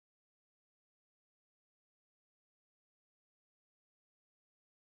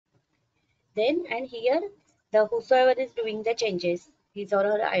Then and here the whosoever is doing the changes, his or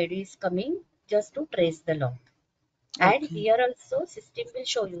her ID is coming just to trace the log. And Okay. here also system will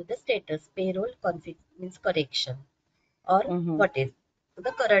show you the status, payroll config means correction or Mm-hmm. what is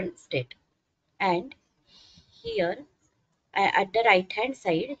the current state. And here at the right hand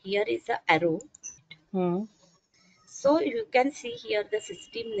side, here is a arrow. Hmm. So you can see here the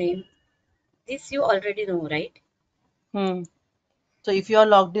system name. This you already know, right? Hmm. So if you are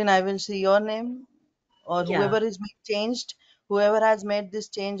logged in, I will see your name, or Yeah, whoever is changed, whoever has made this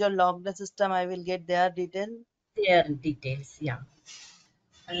change or logged the system, I will get their detail. their details. Yeah,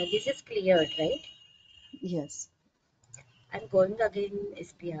 this is cleared, right? Yes. I'm going again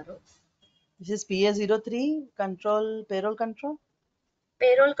SPRO. This is PA03 control, payroll control.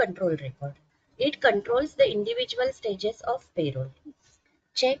 Payroll control record. It controls the individual stages of payroll.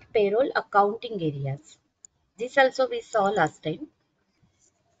 Check payroll accounting areas. This also we saw last time.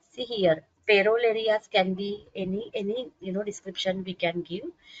 See here, payroll areas can be any description we can give.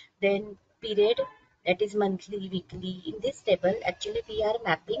 Then period, that is monthly, weekly. In this table, actually we are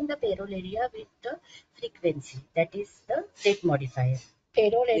mapping the payroll area with the frequency. That is the date modifier.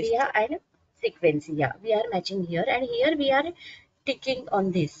 Payroll This. area and frequency. Yeah, we are matching here, and here we are ticking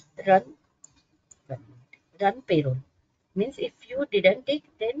on this run payroll. Means if you didn't take,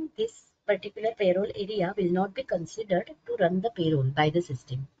 then this particular payroll area will not be considered to run the payroll by the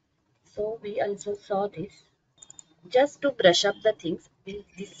system. So we also saw this. Just to brush up the things, we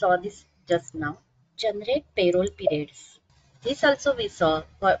saw this just now. Generate payroll periods. This also we saw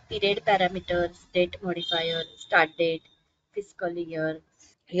for period parameters, date modifier, start date, fiscal year.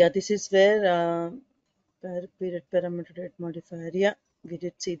 Yeah, this is where period parameter date modifier. Yeah, we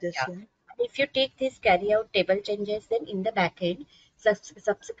did see this. Yeah. Yeah. If you take this carry out table changes, then in the backend,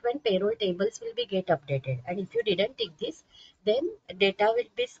 subsequent payroll tables will be get updated. And if you didn't take this, then data will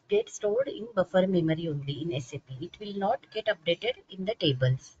be get stored in buffer memory only in SAP. It will not get updated in the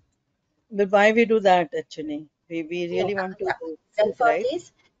tables. But why we do that actually? We No, really want to yeah. see Reason it, for right?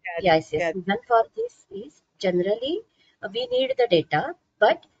 this, Carry, yes. carry. Reason for this is generally we need the data,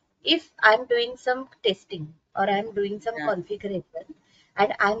 but if I'm doing some testing or I'm doing some Yeah. configuration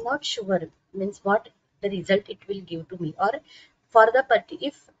and I'm not sure means what the result it will give to me, or for the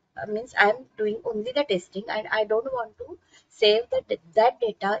if means I'm doing only the testing and I don't want to save that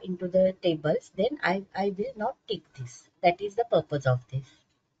data into the tables, then I will not take this. That is the purpose of this.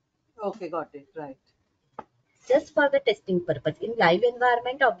 Okay, got it. Right. Just for the testing purpose. In live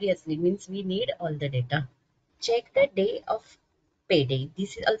environment, obviously, means we need all the data. Check the day of payday.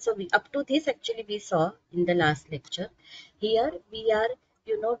 This is also up to this actually we saw in the last lecture. Here we are,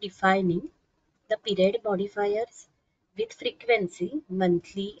 defining the period modifiers with frequency,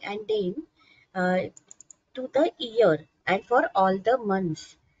 monthly and day uh, to the year. And for all the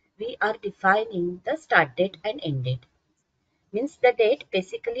months, we are defining the start date and end date. Means the date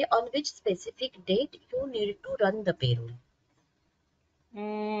basically on which specific date you need to run the payroll.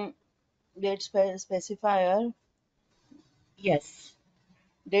 Mm, date specifier. Yes.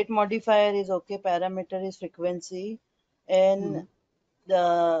 Date modifier is okay. Parameter is frequency, and Hmm.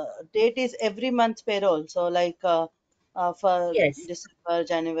 the date is every month payroll. So like for Yes. December,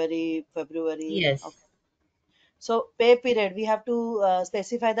 January, February. Yes. Okay. So pay period, we have to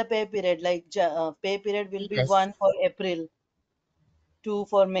specify the pay period. Like pay period will be Yes. one for April, two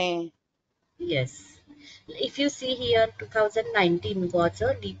for May. Yes. If you see here, 2019 was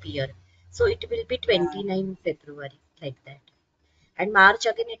a leap year. So it will be Yeah. 29 February, like that. And March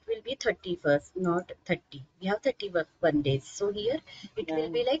again, it will be 31st, not 30. We have 31 days. So here, it will Yeah.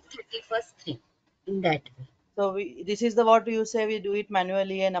 be like 31st 3 in that way. So this is the what you say we do it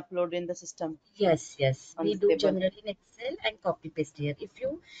manually and upload in the system Yes. on We the do table. generally in Excel and copy paste here. If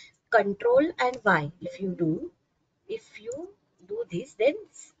you control and Y, if you do this, then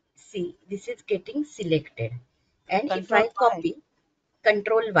see this is getting selected. And if Control I Y. copy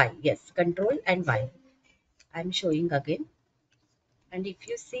control Y, yes, control and Y, I'm showing again. And if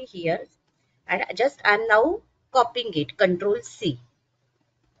you see here, and just I'm now copying it, control C.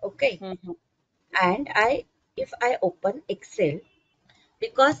 Okay. Mhm. And if I open Excel,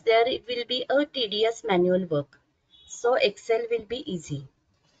 because there it will be a tedious manual work. So Excel will be easy.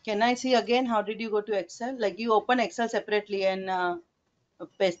 Can I see again? How did you go to Excel? Like you open Excel separately and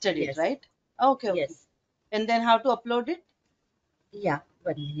pasted it, Yes. right? Okay. Yes. And then how to upload it? Yeah.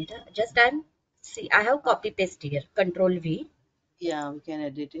 1 minute. Just see, I have Uh, copy paste here. Control V. yeah, we can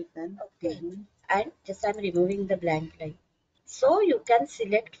edit it then. Okay. And just I'm removing the blank line. So you can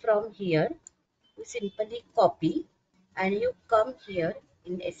select from here. You simply copy and you come here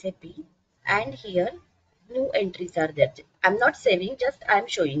in SAP, and here new entries are there. I'm not saving, just I'm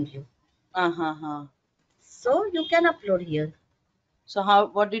showing you. Uh-huh. So you can upload here. So how,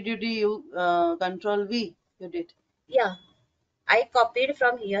 what did you do? You control V you did, Yeah, I copied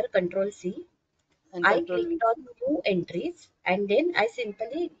from here, Control C. and I control clicked V. on new entries and then I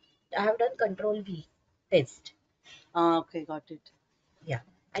simply have done Control V, paste. Ah, okay, got it. Yeah,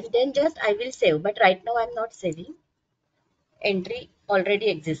 and then just I will save, but right now I'm not saving. Entry already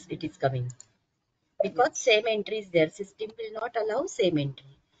exists, it is coming. Because Yes. same entry is there, system will not allow same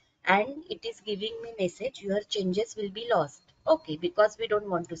entry. And it is giving me message, your changes will be lost. Okay, because we don't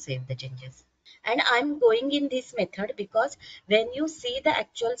want to save the changes. And I'm going in this method because when you see the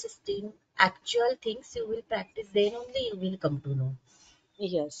actual system, actual things you will practice, then only you will come to know.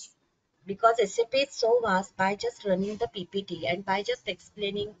 Yes. Because SAP is so vast, by just running the PPT and by just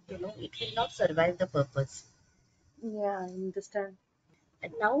explaining, it will not survive the purpose. Yeah, I understand.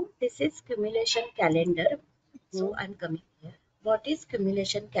 And now this is cumulation calendar. So Hmm. I'm coming here. What is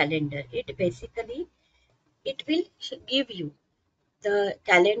cumulation calendar? It basically it will give you the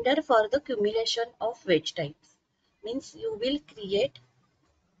calendar for the cumulation of wage types. Means you will create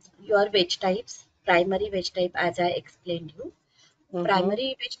your wage types, primary wage type as I explained you. Mm-hmm.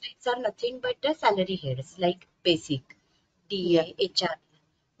 Primary wage types are nothing but the salary heads like basic, Yeah. DA, HR.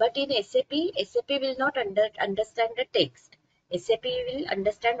 But in SAP, SAP will not understand the text. SAP will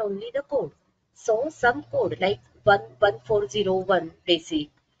understand only the code. So some code like 11401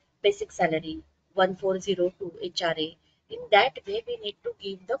 basic salary, 1402 HRA. In that way, we need to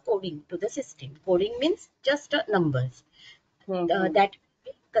give the coding to the system. Coding means just numbers Mm-hmm. that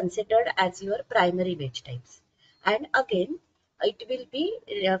will be considered as your primary wage types. And again, it will be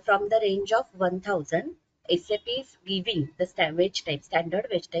from the range of 1000. SAP is giving the wage type, standard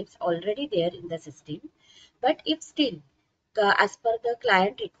wage types already there in the system. But if still, as per the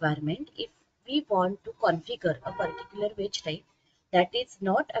client requirement, if we want to configure a particular wage type that is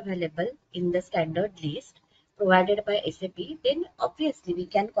not available in the standard list provided by SAP, then obviously we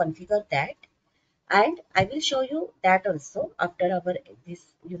can configure that, and I will show you that also after our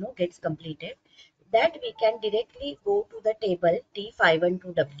this gets completed, that we can directly go to the table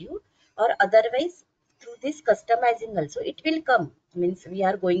T512W, or otherwise through this customizing also it will come. Means we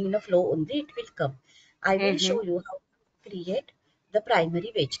are going in a flow only, it will come. I will Mm-hmm. show you how to create the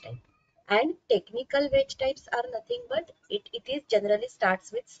primary wage type. And technical wage types are nothing but it is generally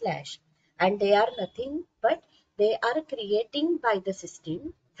starts with slash, and they are nothing but they are creating by the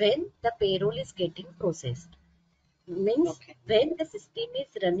system when the payroll is getting processed. Means Okay. when the system is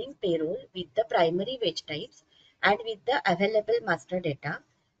running payroll with the primary wage types and with the available master data,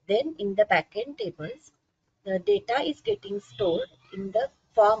 then in the backend tables, the data is getting stored in the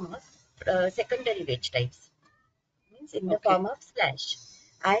form of secondary wage types, means in the Okay. form of slash,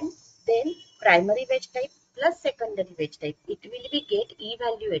 and then primary wage type plus secondary wage type, it will be get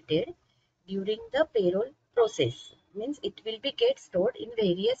evaluated during the payroll process. Means it will be get stored in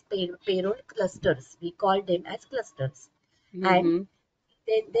various payroll clusters, we call them as clusters. And Mm-hmm.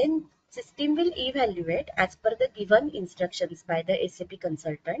 then system will evaluate as per the given instructions by the SAP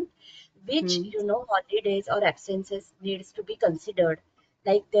consultant, which Mm-hmm. holidays or absences needs to be considered.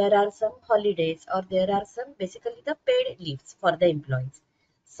 Like there are some holidays or there are some basically the paid leaves for the employees.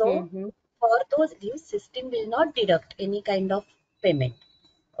 So Mm-hmm. for those leaves, system will not deduct any kind of payment.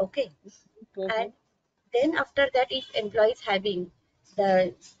 Okay, Mm-hmm. and then after that, if employee is having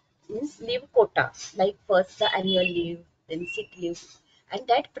the means leave quota, like first the annual leave, then sick leave, and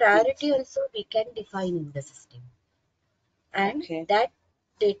that Yes. priority also we can define in the system. And Okay. that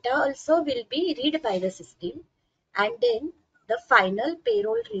data also will be read by the system, and then the final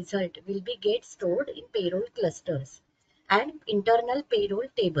payroll result will be get stored in payroll clusters and internal payroll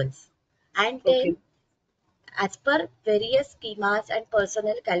tables. And Okay. then as per various schemas and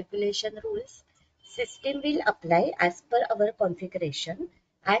personnel calculation rules, system will apply as per our configuration,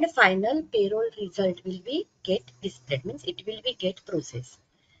 and final payroll result will be get displayed, means it will be get processed.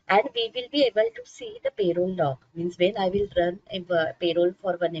 And we will be able to see the payroll log, means when I will run a payroll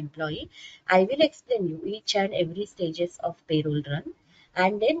for one employee, I will explain you each and every stages of payroll run,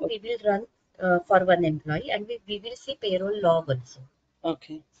 and then we will run for one employee, and we will see payroll log also.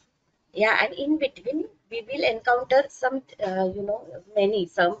 Okay. Yeah, and in between we will encounter some many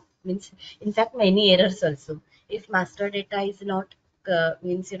some means in fact many errors also. If master data is not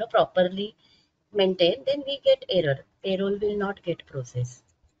means properly maintained, then we get error, payroll will not get processed.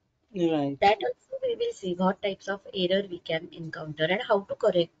 Right. That also we will see what types of error we can encounter and how to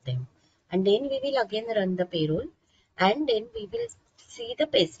correct them. And then we will again run the payroll, and then we will see the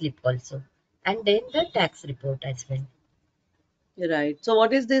payslip also, and then the tax report as well. Right. So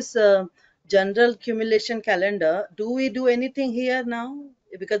what is this general cumulation calendar? Do we do anything here now?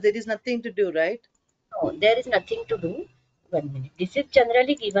 because there is nothing to do, right? No, there is nothing to do. 1 minute. This is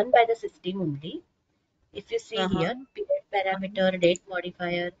generally given by the system only. If you see here, Uh-huh. period Uh-huh. parameter, date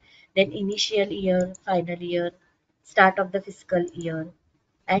modifier, then initial year, final year, start of the fiscal year,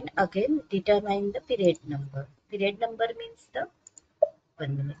 and again determine the period number. Period number means the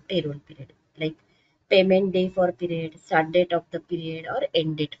 1 minute payroll period, like payment day for period, start date of the period, or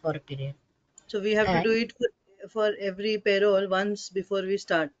end date for period. So we have to do And it for every payroll once before we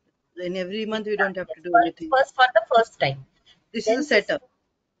start. In every month we don't have to yes, do anything. first for the first time, This is a then setup. system.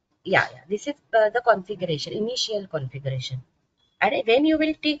 Yeah, this is the configuration, initial configuration. And when you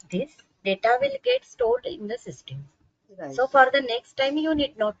will take this, data will get stored in the system. Right. So for the next time, you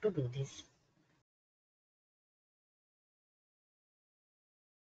need not to do this.